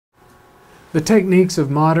The techniques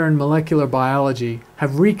of modern molecular biology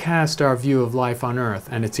have recast our view of life on Earth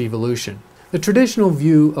and its evolution. The traditional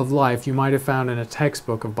view of life you might have found in a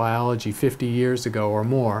textbook of biology 50 years ago or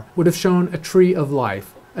more would have shown a tree of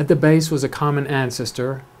life. At the base was a common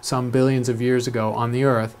ancestor, some billions of years ago, on the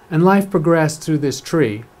Earth, and life progressed through this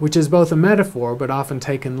tree, which is both a metaphor but often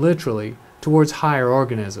taken literally, towards higher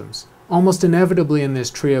organisms. Almost inevitably in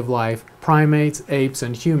this tree of life, primates, apes,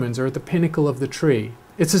 and humans are at the pinnacle of the tree.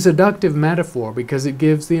 It's a seductive metaphor because it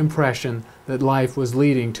gives the impression that life was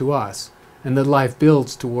leading to us, and that life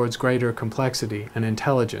builds towards greater complexity and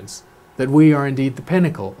intelligence, that we are indeed the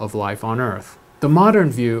pinnacle of life on Earth. The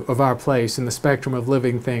modern view of our place in the spectrum of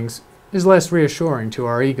living things is less reassuring to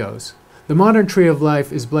our egos. The modern tree of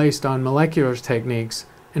life is based on molecular techniques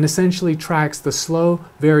and essentially tracks the slow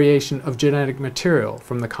variation of genetic material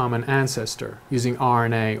from the common ancestor using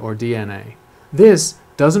RNA or DNA. This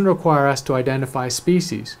doesn't require us to identify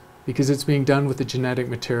species because it's being done with the genetic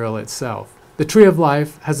material itself. The tree of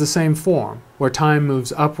life has the same form, where time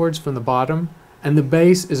moves upwards from the bottom, and the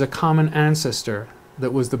base is a common ancestor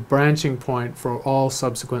that was the branching point for all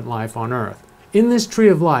subsequent life on Earth. In this tree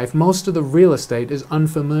of life, most of the real estate is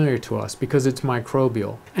unfamiliar to us because it's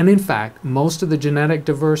microbial. And in fact, most of the genetic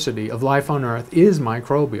diversity of life on Earth is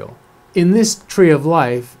microbial. In this tree of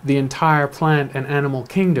life, the entire plant and animal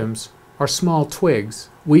kingdoms are small twigs.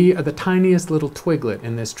 We are the tiniest little twiglet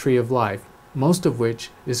in this tree of life, most of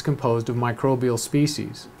which is composed of microbial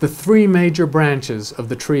species. The three major branches of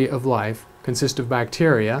the tree of life consist of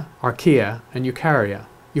bacteria, archaea, and eukarya.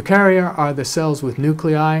 Eukarya are the cells with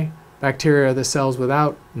nuclei, bacteria are the cells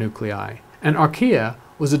without nuclei. And archaea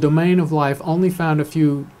was a domain of life only found a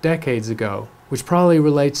few decades ago, which probably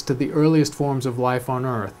relates to the earliest forms of life on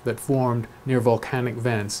Earth that formed near volcanic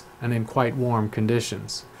vents and in quite warm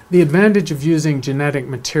conditions. The advantage of using genetic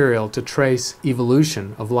material to trace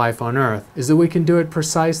evolution of life on Earth is that we can do it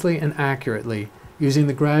precisely and accurately using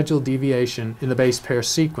the gradual deviation in the base pair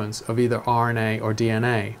sequence of either RNA or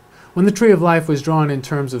DNA. When the tree of life was drawn in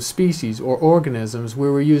terms of species or organisms, we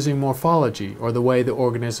were using morphology, or the way the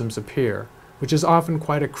organisms appear, which is often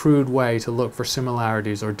quite a crude way to look for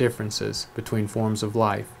similarities or differences between forms of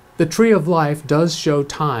life. The tree of life does show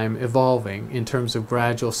time evolving in terms of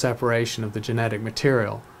gradual separation of the genetic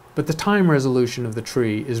material, but the time resolution of the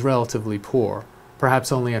tree is relatively poor,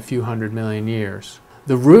 perhaps only a few 100 million years.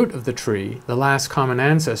 The root of the tree, the last common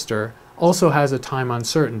ancestor, also has a time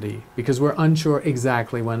uncertainty because we're unsure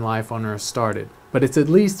exactly when life on Earth started, but it's at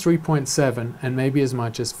least 3.7 and maybe as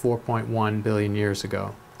much as 4.1 billion years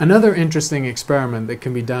ago. Another interesting experiment that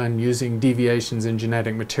can be done using deviations in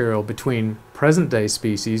genetic material between present-day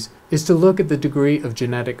species is to look at the degree of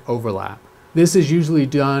genetic overlap. This is usually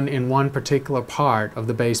done in one particular part of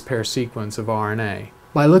the base pair sequence of RNA.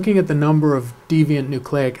 By looking at the number of deviant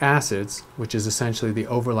nucleic acids, which is essentially the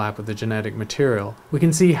overlap of the genetic material, we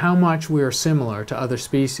can see how much we are similar to other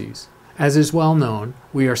species. As is well known,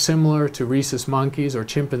 we are similar to rhesus monkeys or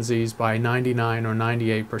chimpanzees by 99 or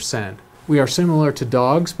 98%. We are similar to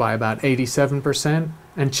dogs by about 87%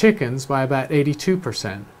 and chickens by about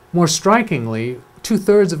 82%. More strikingly,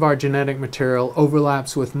 2/3 of our genetic material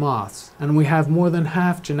overlaps with moths, and we have more than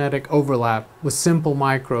half genetic overlap with simple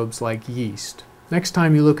microbes like yeast. Next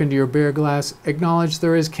time you look into your beer glass, acknowledge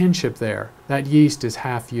there is kinship there. That yeast is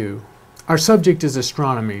half you. Our subject is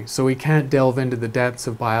astronomy, so we can't delve into the depths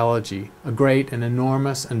of biology, a great and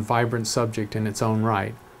enormous and vibrant subject in its own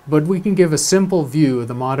right. But we can give a simple view of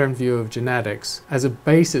the modern view of genetics as a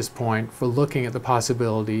basis point for looking at the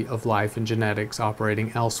possibility of life and genetics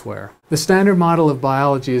operating elsewhere. The standard model of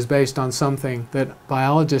biology is based on something that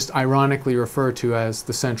biologists ironically refer to as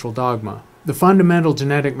the central dogma. The fundamental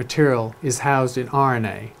genetic material is housed in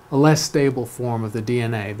RNA, a less stable form of the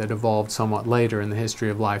DNA that evolved somewhat later in the history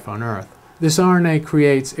of life on Earth. This RNA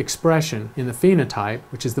creates expression in the phenotype,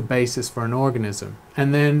 which is the basis for an organism,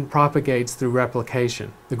 and then propagates through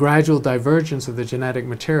replication. The gradual divergence of the genetic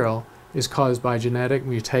material is caused by genetic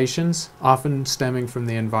mutations, often stemming from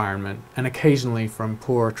the environment, and occasionally from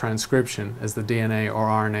poor transcription as the DNA or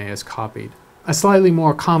RNA is copied. A slightly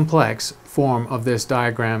more complex form of this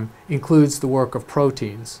diagram includes the work of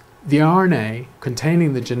proteins. The RNA,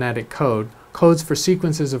 containing the genetic code, codes for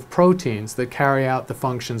sequences of proteins that carry out the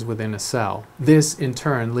functions within a cell. This, in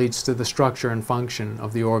turn, leads to the structure and function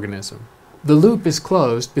of the organism. The loop is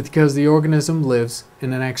closed because the organism lives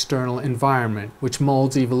in an external environment which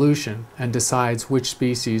molds evolution and decides which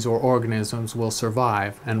species or organisms will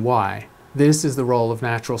survive and why. This is the role of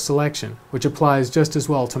natural selection, which applies just as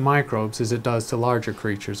well to microbes as it does to larger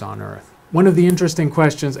creatures on Earth. One of the interesting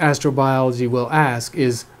questions astrobiology will ask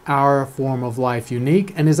is our form of life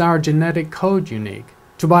unique, and is our genetic code unique?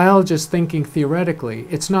 To biologists thinking theoretically,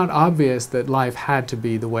 it's not obvious that life had to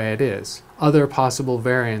be the way it is. Other possible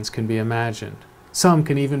variants can be imagined. Some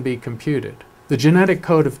can even be computed. The genetic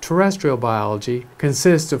code of terrestrial biology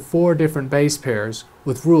consists of 4 different base pairs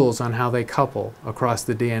with rules on how they couple across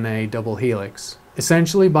the DNA double helix.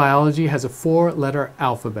 Essentially, biology has a 4-letter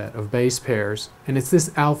alphabet of base pairs, and it's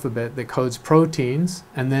this alphabet that codes proteins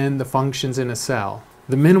and then the functions in a cell.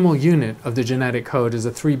 The minimal unit of the genetic code is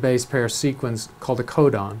a 3 base pair sequence called a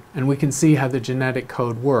codon, and we can see how the genetic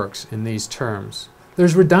code works in these terms.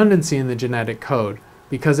 There's redundancy in the genetic code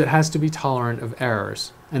because it has to be tolerant of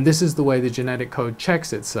errors, and this is the way the genetic code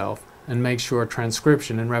checks itself and makes sure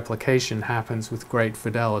transcription and replication happens with great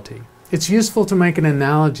fidelity. It's useful to make an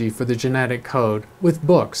analogy for the genetic code with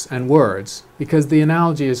books and words because the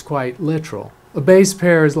analogy is quite literal. A base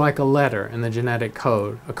pair is like a letter in the genetic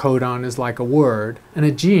code, a codon is like a word, and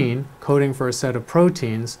a gene, coding for a set of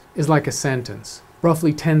proteins, is like a sentence.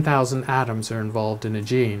 Roughly 10,000 atoms are involved in a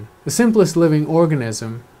gene. The simplest living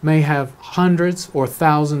organism may have hundreds or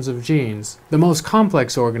thousands of genes. The most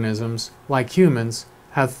complex organisms, like humans,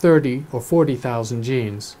 have 30 or 40,000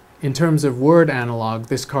 genes. In terms of word analog,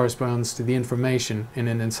 this corresponds to the information in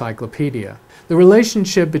an encyclopedia. The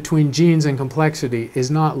relationship between genes and complexity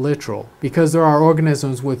is not literal, because there are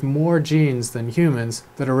organisms with more genes than humans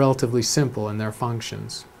that are relatively simple in their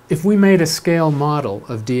functions. If we made a scale model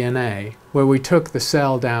of DNA, where we took the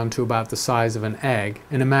cell down to about the size of an egg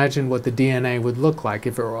and imagined what the DNA would look like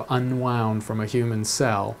if it were unwound from a human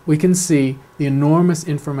cell, we can see the enormous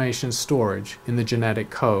information storage in the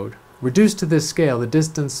genetic code. Reduced to this scale, the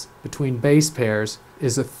distance between base pairs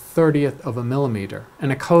is 1/30th of a millimeter,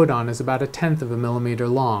 and a codon is about 1/10th of a millimeter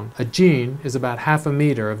long. A gene is about 1/2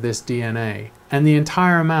 meter of this DNA, and the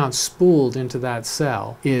entire amount spooled into that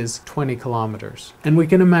cell is 20 kilometers. And we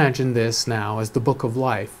can imagine this now as the book of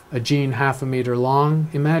life. A gene 1/2 meter long,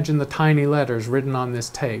 imagine the tiny letters written on this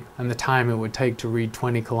tape and the time it would take to read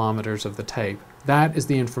 20 kilometers of the tape. That is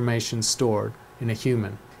the information stored in a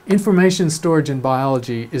human. Information storage in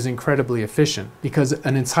biology is incredibly efficient because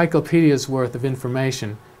an encyclopedia's worth of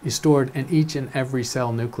information is stored in each and every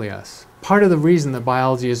cell nucleus. Part of the reason that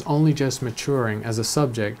biology is only just maturing as a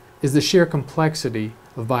subject is the sheer complexity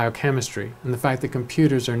of biochemistry and the fact that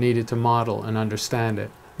computers are needed to model and understand it.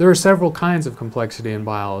 There are several kinds of complexity in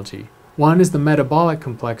biology. One is the metabolic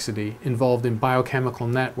complexity involved in biochemical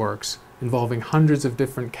networks involving hundreds of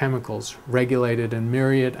different chemicals regulated in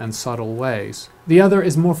myriad and subtle ways. The other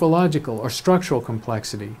is morphological or structural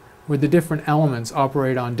complexity, where the different elements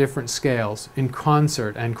operate on different scales in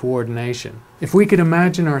concert and coordination. If we could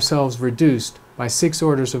imagine ourselves reduced by 6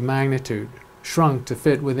 orders of magnitude, shrunk to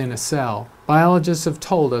fit within a cell, biologists have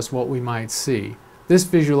told us what we might see. This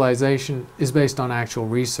visualization is based on actual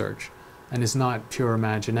research and is not pure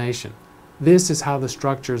imagination. This is how the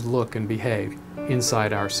structures look and behave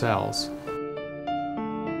inside our cells.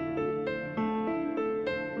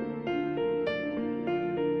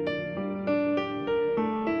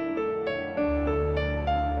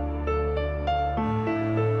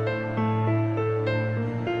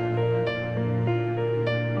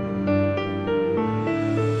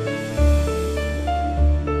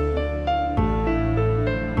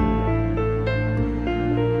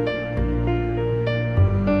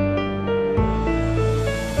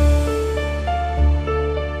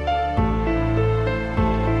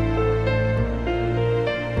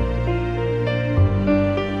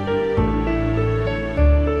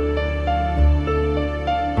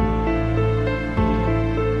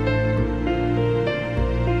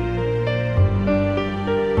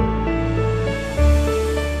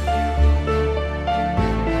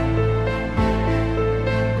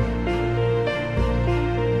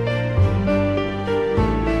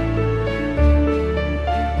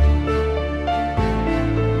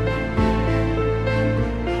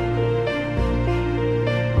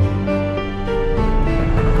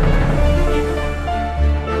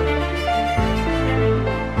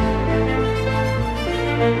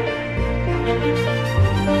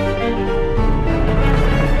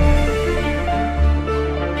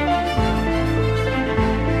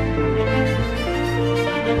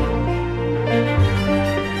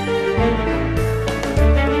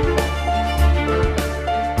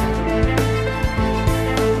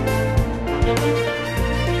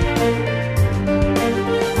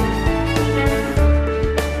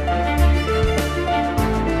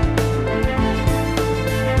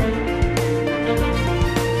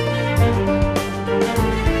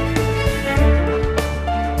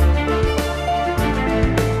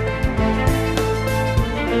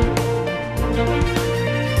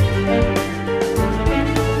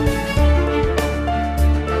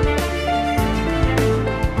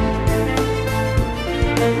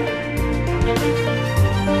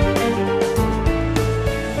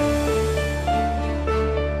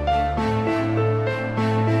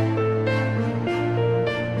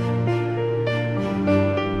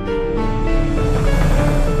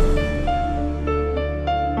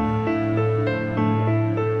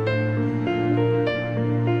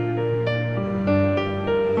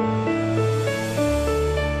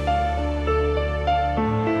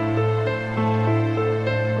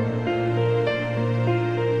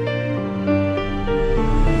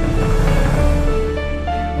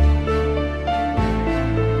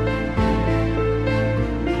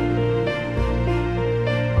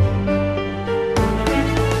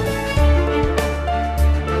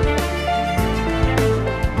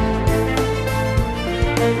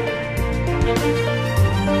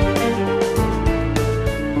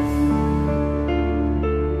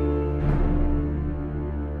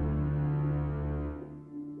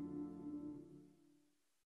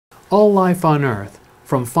 All life on Earth,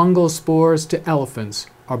 from fungal spores to elephants,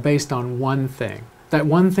 are based on one thing. That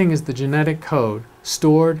one thing is the genetic code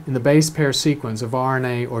stored in the base pair sequence of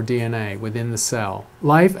RNA or DNA within the cell.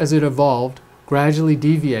 Life, as it evolved, gradually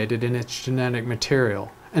deviated in its genetic material,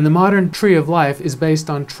 and the modern tree of life is based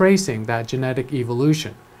on tracing that genetic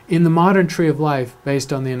evolution. In the modern tree of life,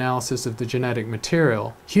 based on the analysis of the genetic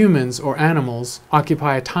material, humans or animals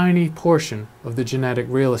occupy a tiny portion of the genetic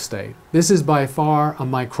real estate. This is by far a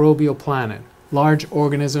microbial planet. Large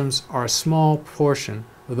organisms are a small portion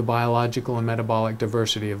of the biological and metabolic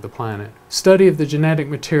diversity of the planet. Study of the genetic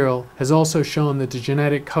material has also shown that the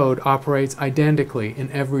genetic code operates identically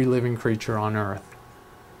in every living creature on Earth.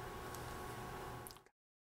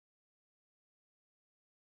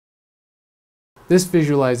 This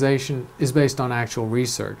visualization is based on actual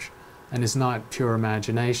research and is not pure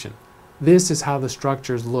imagination. This is how the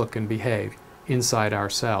structures look and behave inside our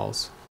cells.